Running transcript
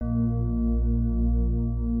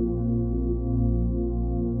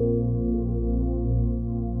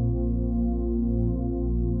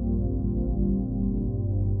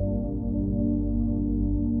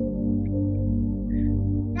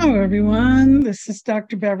everyone. This is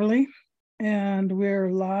Dr. Beverly, and we're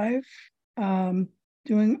live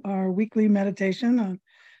doing our weekly meditation on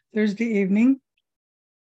Thursday evening.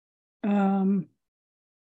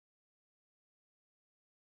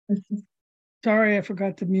 Sorry, I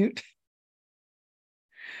forgot to mute.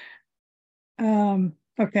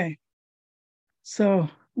 Okay, so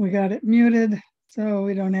we got it muted, so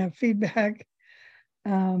we don't have feedback.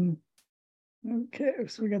 Okay,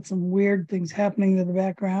 so we got some weird things happening in the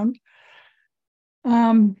background.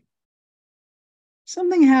 Something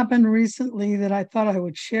happened recently that I thought I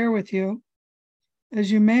would share with you.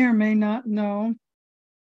 As you may or may not know,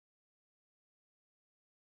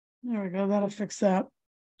 there we go, that'll fix that.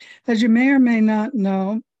 As you may or may not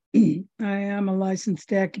know, I am a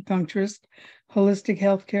licensed acupuncturist, holistic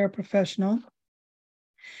healthcare professional.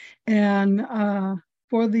 And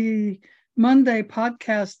for the Monday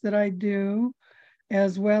podcast that I do,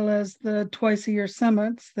 as well as the twice-a-year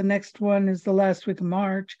summits, the next one is the last week of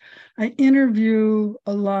March, I interview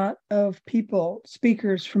a lot of people,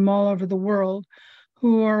 speakers from all over the world,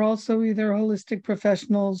 who are also either holistic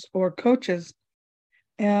professionals or coaches.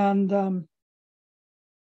 And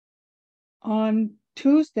on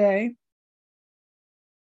Tuesday,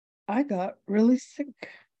 I got really sick.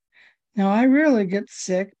 Now, I rarely get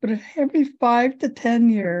sick, but every 5 to 10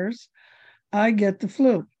 years, I get the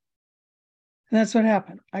flu. And that's what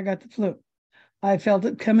happened. I got the flu. I felt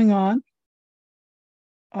it coming on.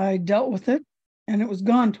 I dealt with it, and it was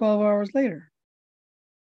gone 12 hours later.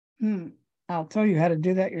 I'll tell you how to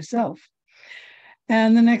do that yourself.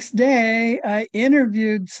 And the next day, I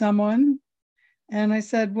interviewed someone, and I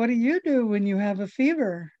said, "What do you do when you have a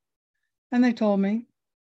fever?" And they told me.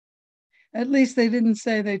 At least they didn't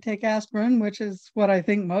say they take aspirin, which is what I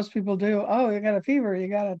think most people do. Oh, you got a fever, you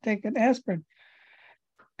got to take an aspirin.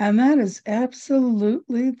 And that is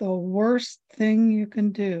absolutely the worst thing you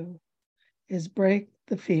can do, is break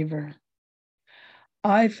the fever.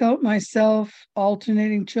 I felt myself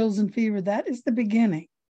alternating chills and fever. That is the beginning.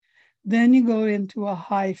 Then you go into a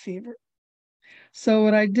high fever. So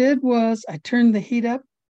what I did was I turned the heat up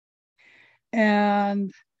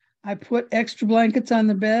and I put extra blankets on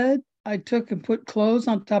the bed. I took and put clothes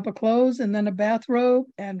on top of clothes and then a bathrobe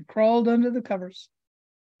and crawled under the covers.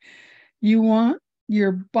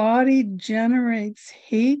 Your body generates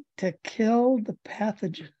heat to kill the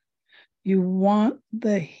pathogen. You want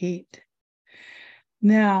the heat.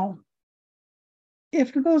 Now,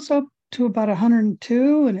 if it goes up to about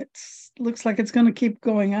 102 and it looks like it's going to keep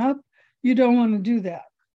going up, you don't want to do that.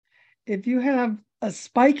 If you have a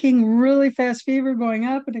spiking really fast fever going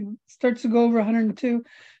up and it starts to go over 102,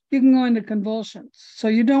 you can go into convulsions. So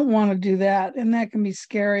you don't want to do that. And that can be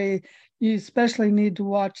scary. You especially need to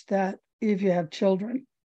watch that if you have children,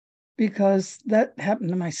 because that happened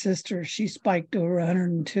to my sister. She spiked over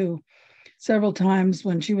 102 several times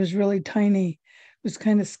when she was really tiny. It was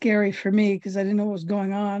kind of scary for me because I didn't know what was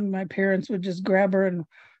going on. My parents would just grab her and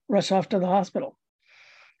rush off to the hospital.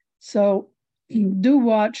 So do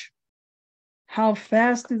watch how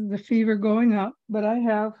fast is the fever going up. But I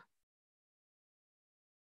have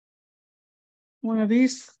one of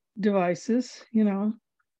these devices, you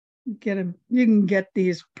can get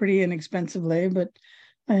these pretty inexpensively, but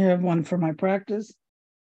I have one for my practice.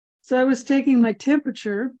 So I was taking my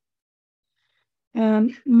temperature,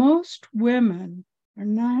 and most women are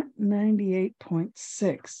not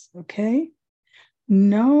 98.6, okay?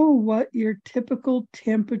 Know what your typical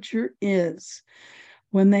temperature is.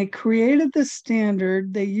 When they created the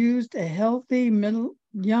standard, they used a healthy,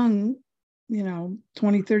 young, 20,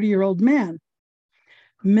 30-year-old man.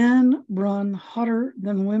 Men run hotter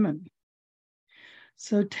than women.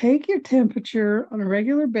 So take your temperature on a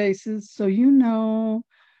regular basis so you know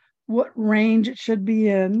what range it should be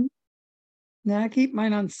in. Now, I keep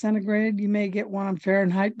mine on centigrade. You may get one on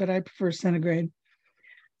Fahrenheit, but I prefer centigrade.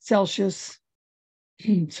 Celsius.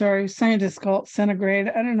 Sorry, scientists call it centigrade.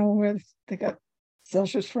 I don't know where they got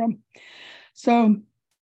Celsius from. So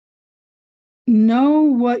know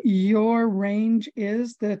what your range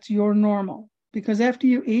is that's your normal, because after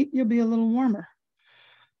you eat, you'll be a little warmer.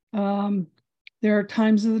 There are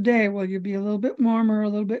times of the day where you'll be a little bit warmer, a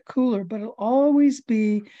little bit cooler, but it'll always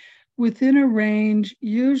be within a range,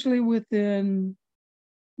 usually within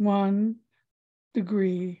 1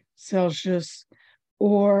 degree Celsius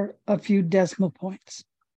or a few decimal points.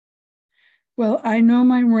 Well, I know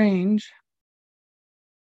my range.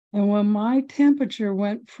 And when my temperature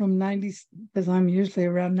went from 90, because I'm usually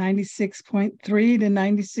around 96.3 to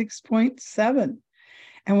 96.7.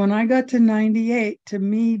 And when I got to 98, to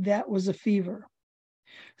me, that was a fever.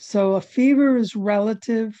 So a fever is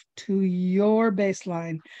relative to your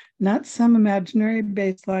baseline, not some imaginary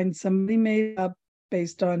baseline somebody made up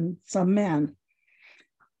based on some man.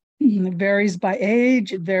 It varies by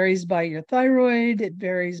age, it varies by your thyroid, it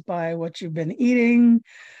varies by what you've been eating.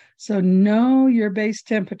 So know your base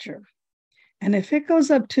temperature. And if it goes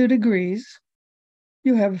up 2 degrees,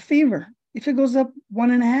 you have a fever. If it goes up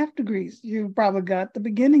 1.5 degrees, you've probably got the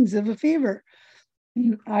beginnings of a fever.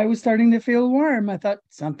 I was starting to feel warm. I thought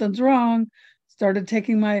something's wrong. Started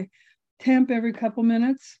taking my temp every couple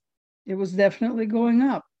minutes. It was definitely going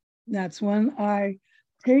up. That's when I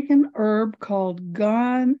take an herb called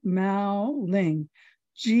Gan Mao Ling,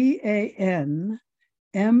 GANMAOLING.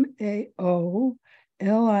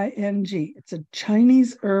 It's a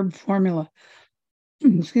Chinese herb formula.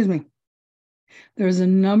 Excuse me. There's a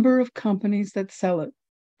number of companies that sell it.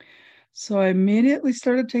 So I immediately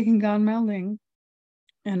started taking Gan Mao Ling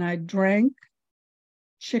and I drank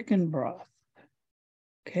chicken broth.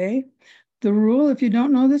 Okay. The rule, if you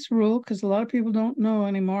don't know this rule, because a lot of people don't know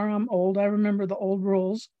anymore, I'm old, I remember the old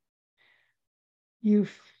rules. You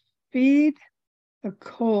feed a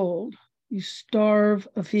cold, you starve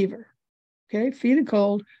a fever. Okay, feed a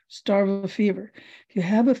cold, starve a fever. If you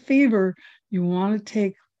have a fever, you want to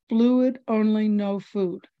take fluid only, no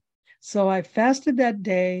food. So I fasted that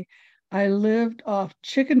day. I lived off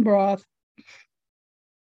chicken broth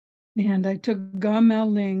and I took Gan Mao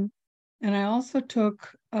Ling, and I also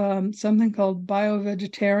took something called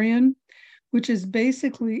bio-vegetarian, which is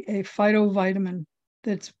basically a phytovitamin.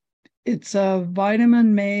 It's a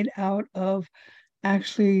vitamin made out of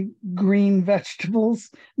actually green vegetables,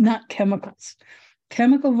 not chemicals.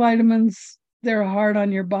 Chemical vitamins, they're hard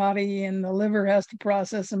on your body, and the liver has to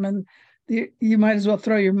process them, and you might as well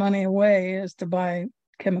throw your money away as to buy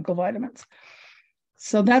chemical vitamins.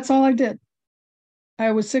 So that's all I did.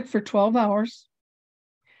 I was sick for 12 hours.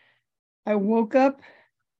 I woke up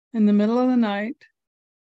in the middle of the night.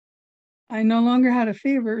 I no longer had a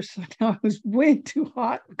fever, so now it was way too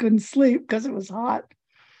hot. Couldn't sleep because it was hot.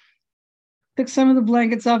 Took some of the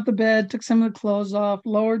blankets off the bed, took some of the clothes off,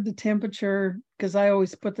 lowered the temperature because I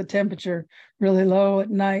always put the temperature really low at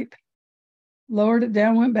night. Lowered it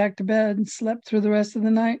down, went back to bed, and slept through the rest of the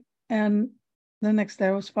night. And the next day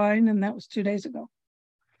I was fine, and that was 2 days ago.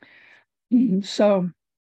 So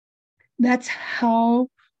that's how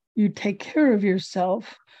you take care of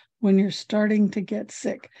yourself when you're starting to get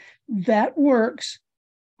sick. That works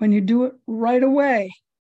when you do it right away.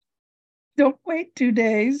 Don't wait 2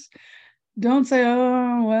 days. Don't say,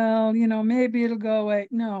 oh, well, maybe it'll go away.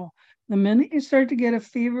 No, the minute you start to get a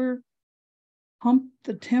fever, pump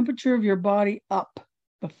the temperature of your body up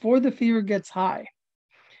before the fever gets high.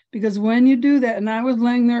 Because when you do that, and I was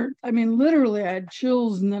laying there, I mean, literally, I had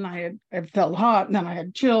chills, and then I felt hot, and then I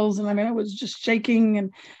had chills, and I mean, I was just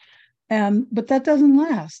shaking, but that doesn't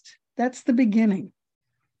last. That's the beginning.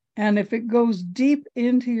 And if it goes deep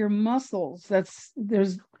into your muscles,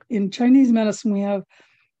 in Chinese medicine,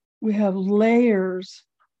 we have layers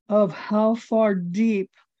of how far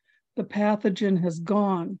deep the pathogen has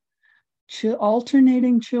gone.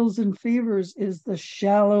 Alternating chills and fevers is the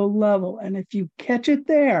shallow level. And if you catch it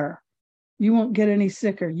there, you won't get any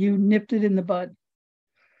sicker. You nipped it in the bud.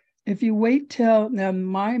 If you wait till, now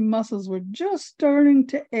my muscles were just starting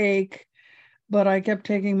to ache, but I kept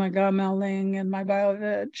taking my Gan Mao Ling and my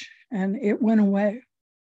BioVeg, and it went away.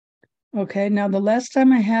 Okay, now the last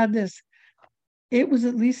time I had this, it was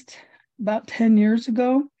at least about 10 years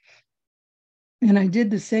ago, and I did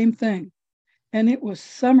the same thing. And it was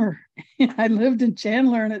summer. I lived in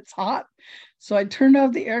Chandler and it's hot. So I turned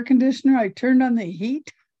off the air conditioner. I turned on the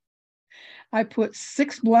heat. I put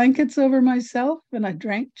 6 blankets over myself and I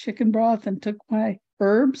drank chicken broth and took my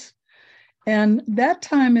herbs. And that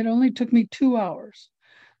time it only took me 2 hours,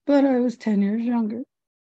 but I was 10 years younger.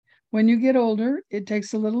 When you get older, it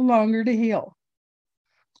takes a little longer to heal,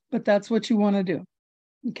 but that's what you want to do.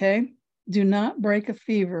 Okay. Do not break a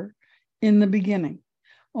fever in the beginning.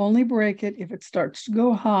 Only break it if it starts to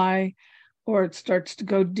go high or it starts to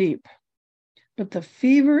go deep. But the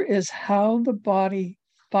fever is how the body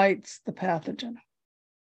fights the pathogen.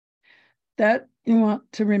 That you want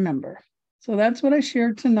to remember. So that's what I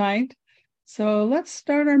shared tonight. So let's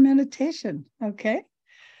start our meditation, okay?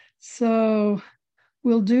 So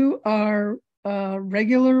we'll do our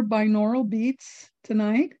regular binaural beats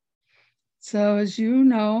tonight. So as you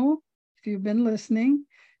know, if you've been listening,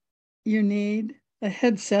 you need a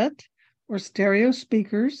headset or stereo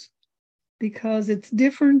speakers because it's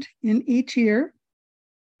different in each ear.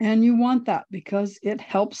 And you want that because it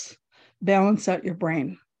helps balance out your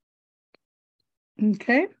brain.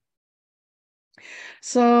 Okay.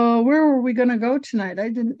 So where were we going to go tonight? I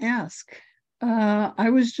didn't ask. I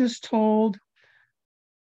was just told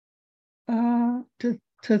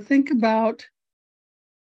to think about.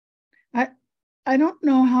 I I don't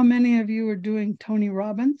know how many of you are doing Tony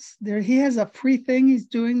Robbins. There, he has a free thing he's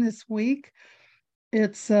doing this week.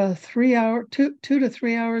 It's 3 hour, 2 to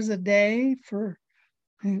 3 hours a day for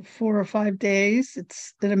I think 4 or 5 days.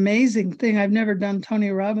 It's an amazing thing. I've never done Tony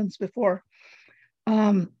Robbins before.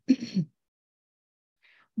 Um,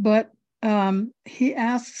 but he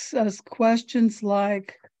asks us questions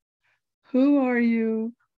like, who are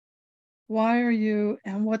you? Why are you?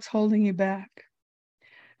 And what's holding you back?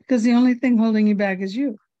 Because the only thing holding you back is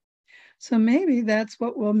you. So maybe that's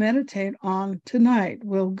what we'll meditate on tonight.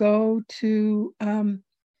 We'll go to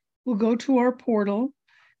our portal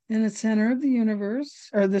in the center of the universe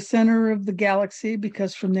or the center of the galaxy,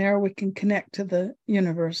 because from there we can connect to the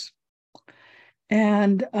universe.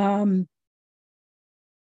 And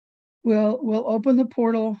we'll open the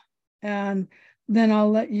portal, and then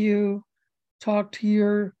I'll let you talk to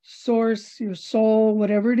your source, your soul,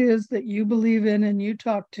 whatever it is that you believe in and you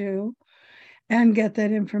talk to, and get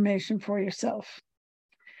that information for yourself.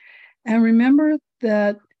 And remember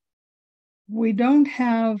that we don't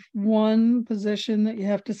have one position that you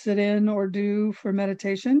have to sit in or do for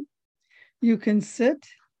meditation. You can sit,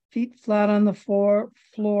 feet flat on the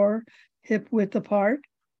floor, hip width apart.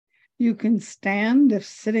 You can stand if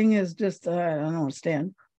sitting is just, I don't know,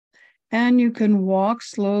 stand. And you can walk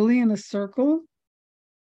slowly in a circle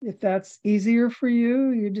if that's easier for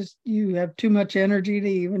you. You have too much energy to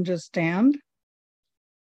even just stand.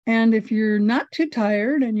 And if you're not too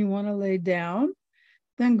tired and you want to lay down,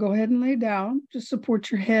 then go ahead and lay down. Just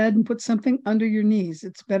support your head and put something under your knees.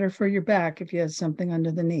 It's better for your back if you have something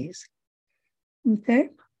under the knees. Okay.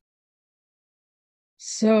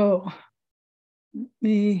 So let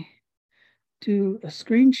me do a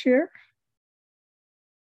screen share.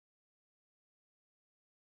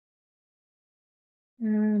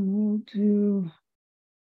 And we'll do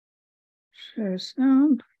share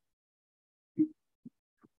sound.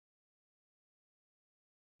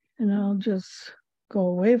 And I'll just go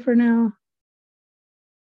away for now.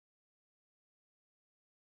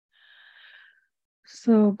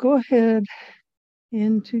 So go ahead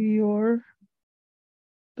into your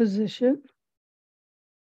position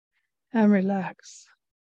and relax.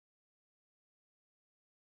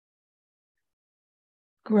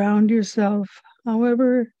 Ground yourself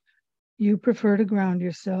however you prefer to ground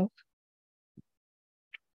yourself.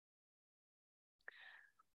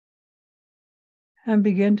 And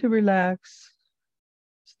begin to relax,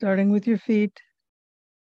 starting with your feet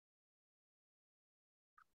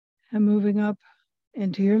and moving up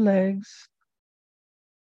into your legs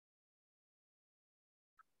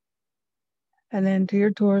and into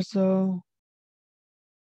your torso.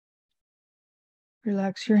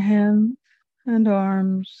 Relax your hands and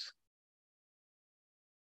arms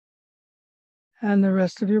and the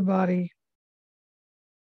rest of your body.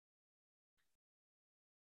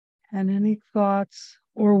 And any thoughts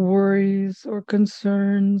or worries or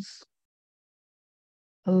concerns,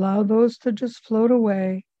 allow those to just float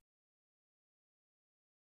away.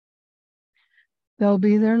 They'll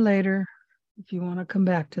be there later if you want to come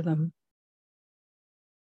back to them.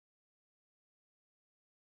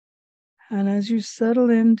 And as you settle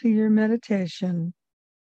into your meditation,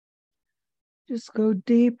 just go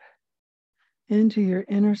deep into your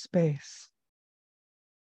inner space.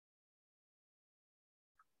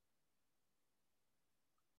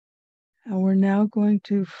 And we're now going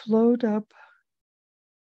to float up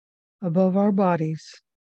above our bodies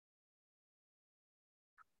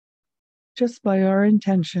just by our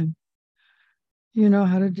intention. You know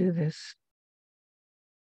how to do this.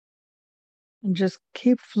 And just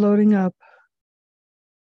keep floating up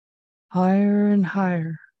higher and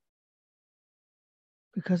higher.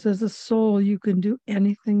 Because as a soul, you can do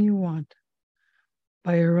anything you want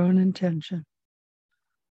by your own intention.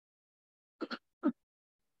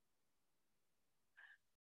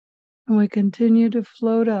 And we continue to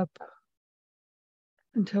float up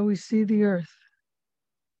until we see the earth.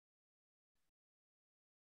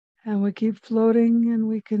 And we keep floating and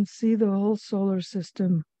we can see the whole solar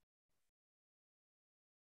system.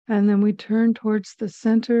 And then we turn towards the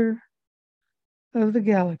center of the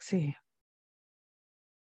galaxy.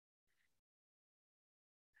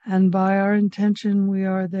 And by our intention, we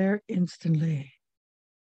are there instantly.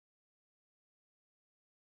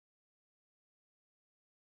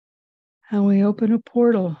 And we open a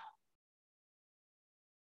portal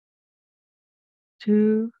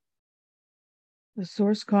to the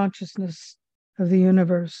source consciousness of the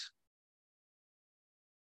universe.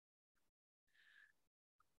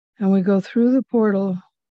 And we go through the portal,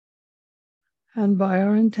 and by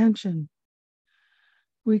our intention,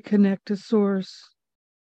 we connect to Source,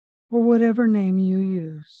 or whatever name you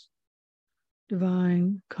use,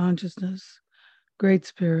 divine, consciousness, Great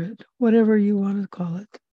Spirit, whatever you want to call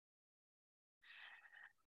it.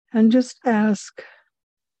 And just ask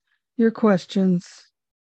your questions,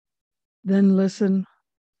 then listen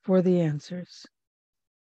for the answers.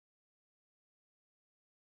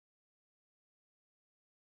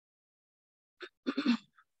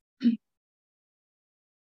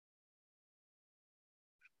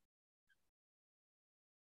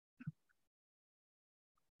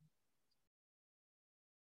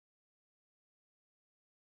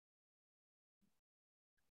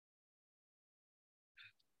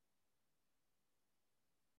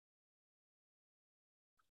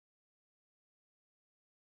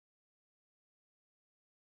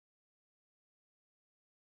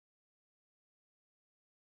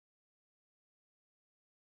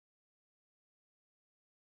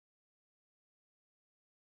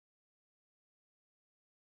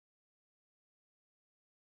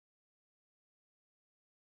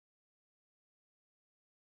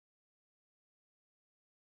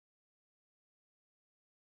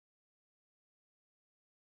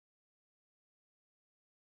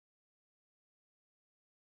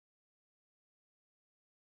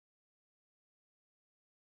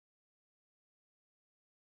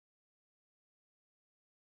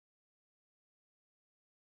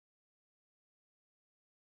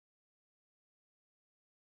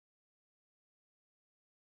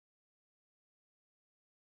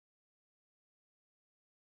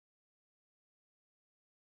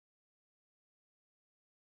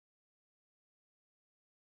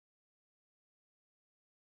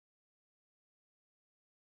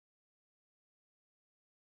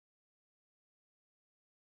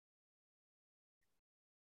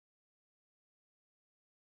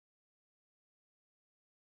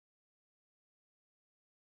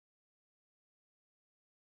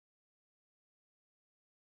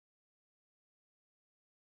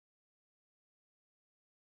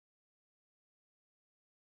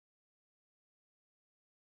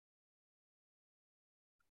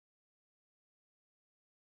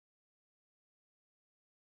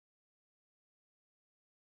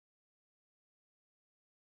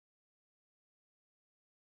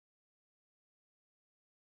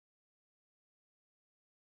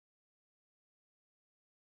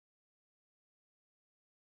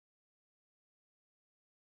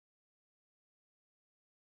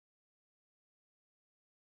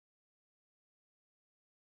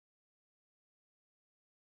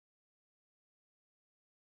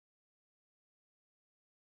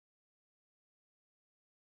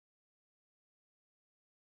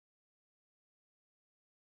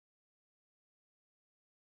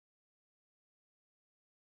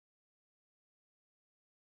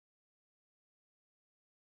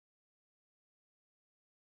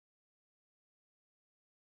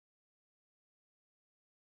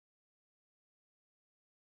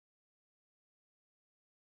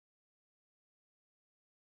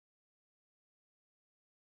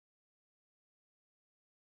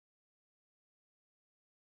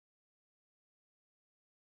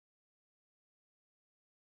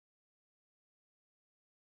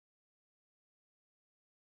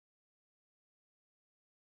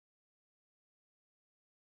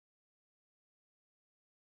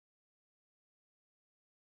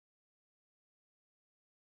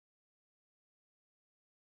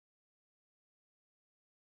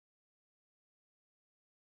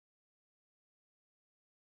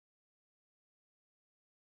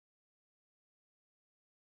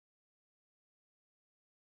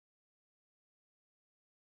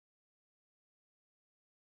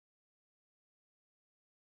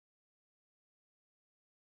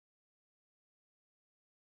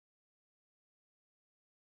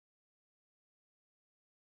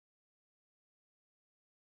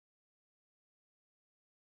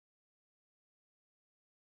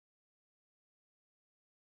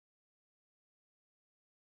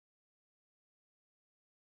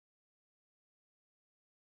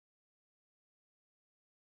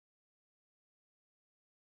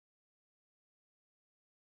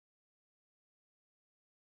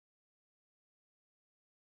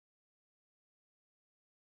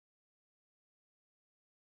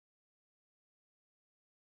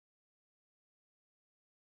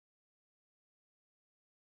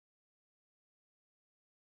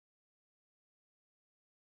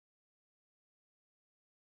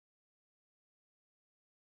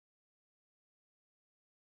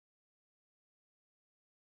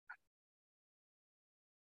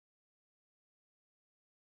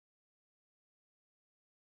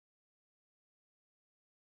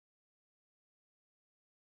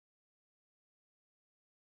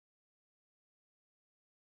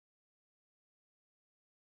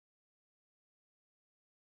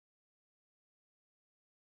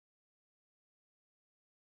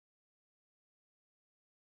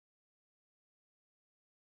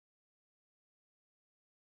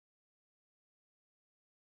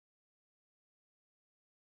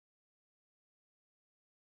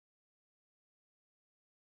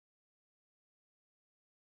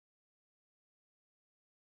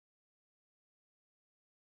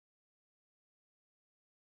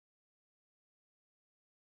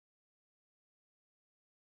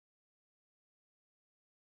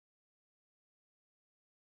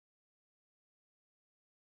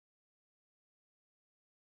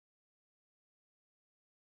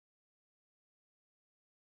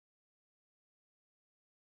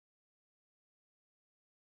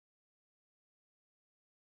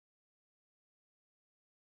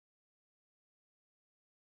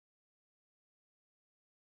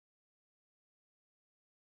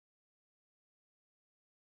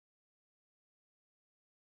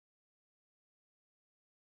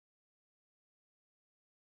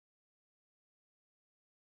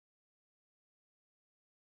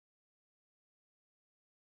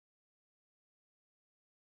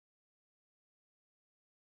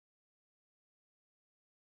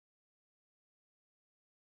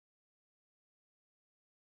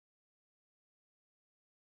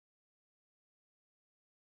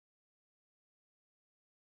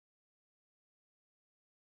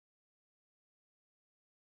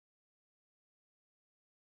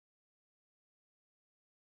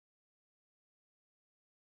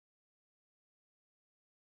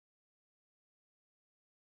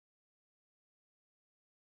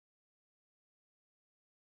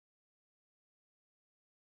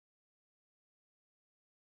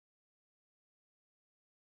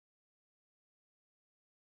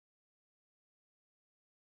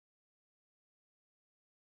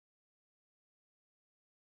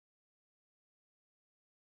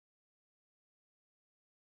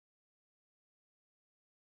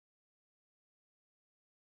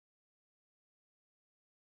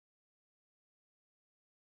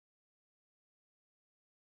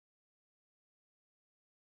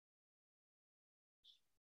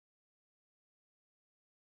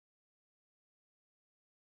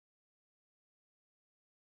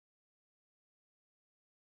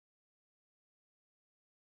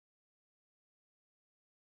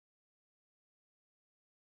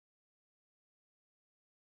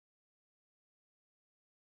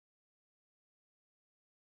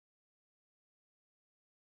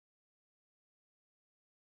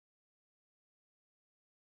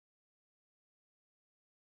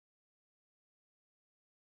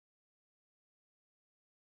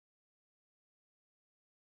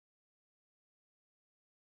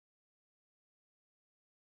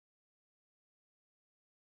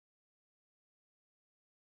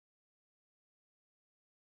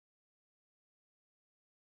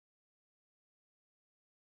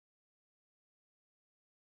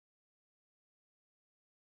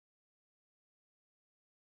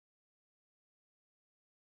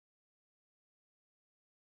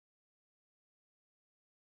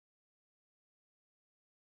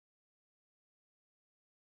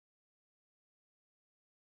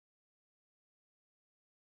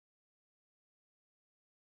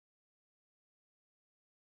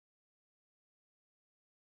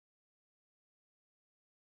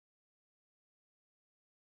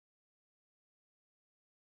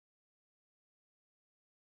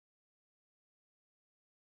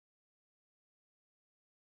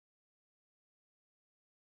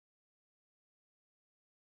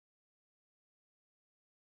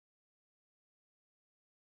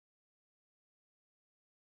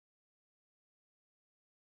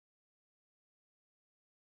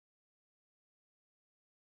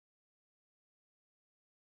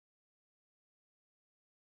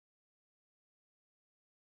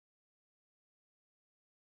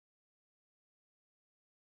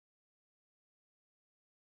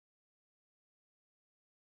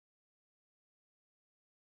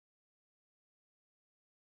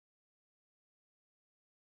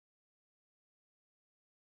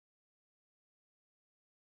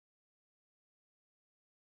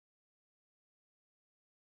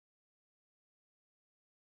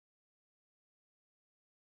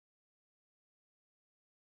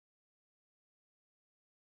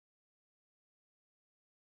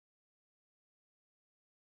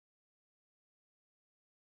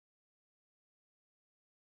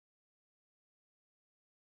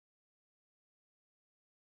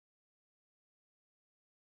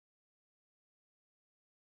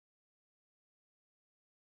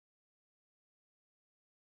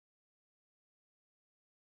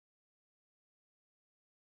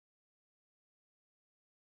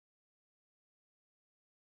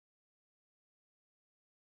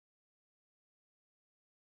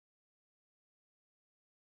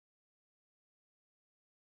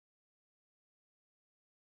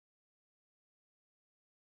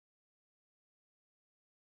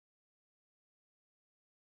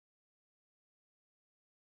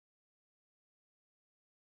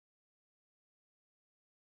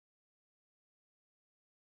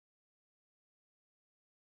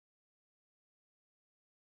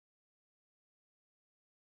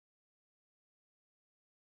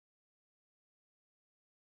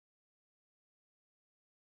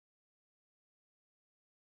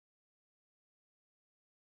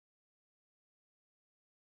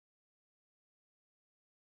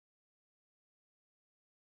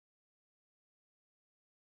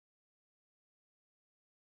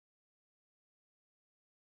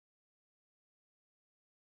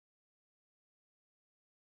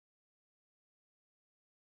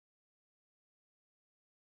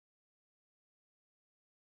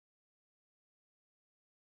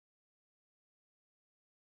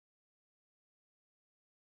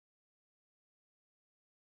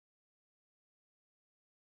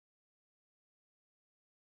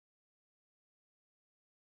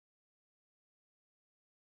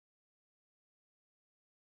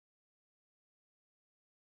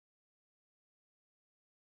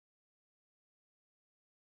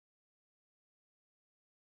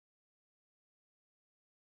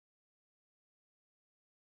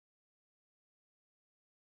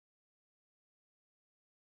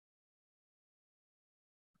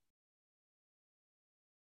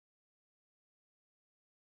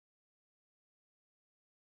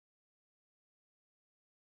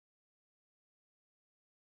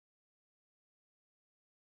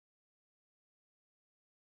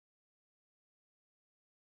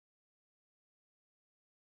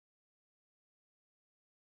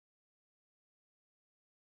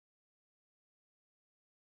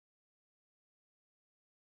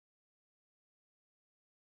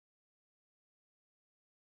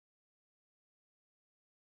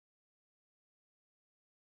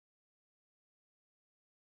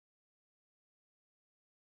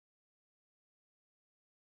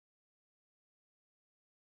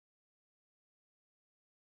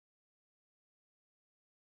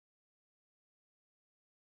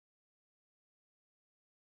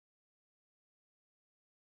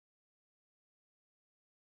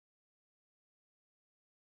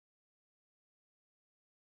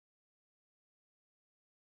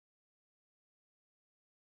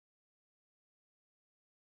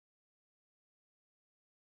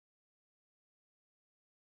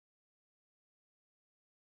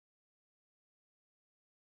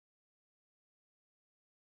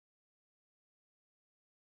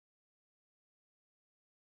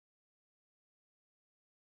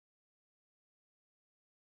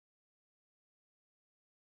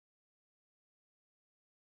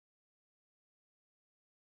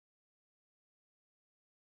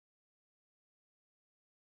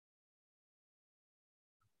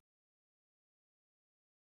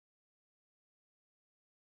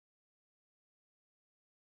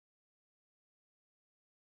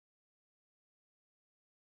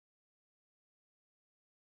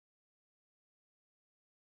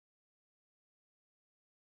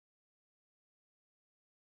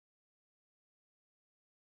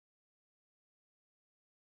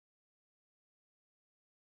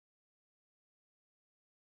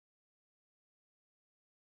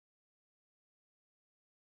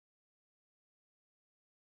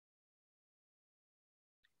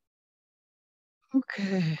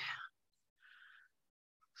 Okay.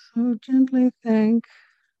 So gently thank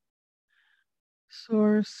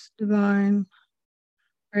Source, Divine,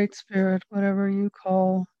 Great Spirit, whatever you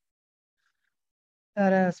call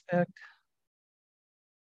that aspect.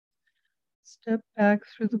 Step back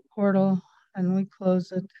through the portal and we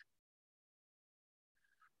close it.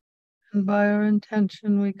 And by our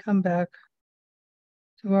intention, we come back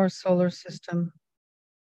to our solar system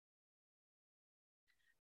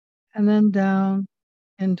and then down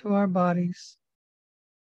into our bodies.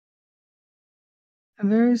 And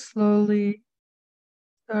very slowly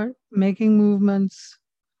start making movements,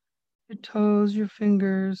 your toes, your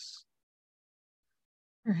fingers,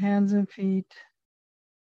 your hands and feet.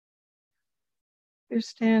 If you're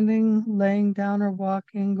standing, laying down, or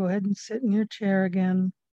walking, go ahead and sit in your chair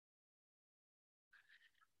again.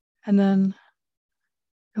 And then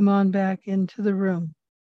come on back into the room.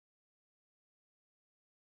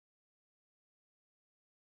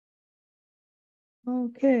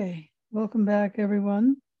 Okay, welcome back,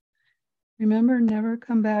 everyone. Remember, never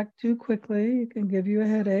come back too quickly. It can give you a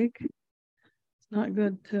headache. It's not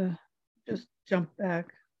good to just jump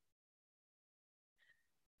back.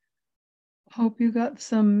 Hope you got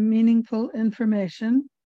some meaningful information.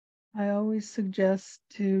 I always suggest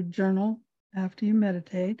to journal after you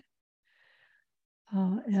meditate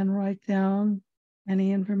and write down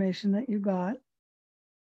any information that you got.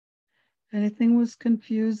 If anything was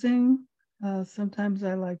confusing, sometimes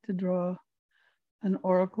I like to draw an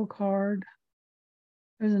oracle card.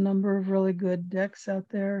 There's a number of really good decks out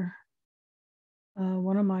there.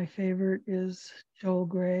 One of my favorite is Joel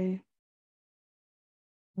Gray.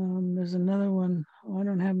 There's another one. Oh, I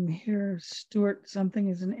don't have him here. Stuart something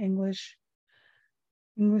is an English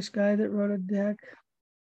guy that wrote a deck.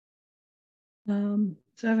 So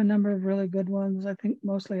I have a number of really good ones. I think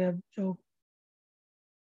mostly I have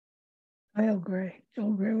Kyle Gray.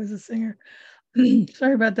 Joel Gray was a singer.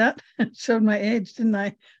 Sorry about that. Showed my age, didn't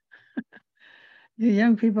I? You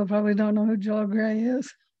young people probably don't know who Joel Gray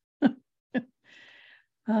is.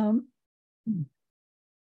 um,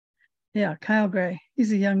 yeah, Kyle Gray.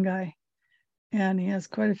 He's a young guy, and he has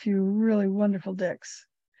quite a few really wonderful decks.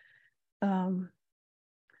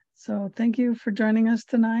 So thank you for joining us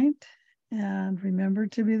tonight, and remember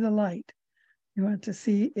to be the light you want to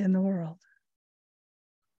see in the world.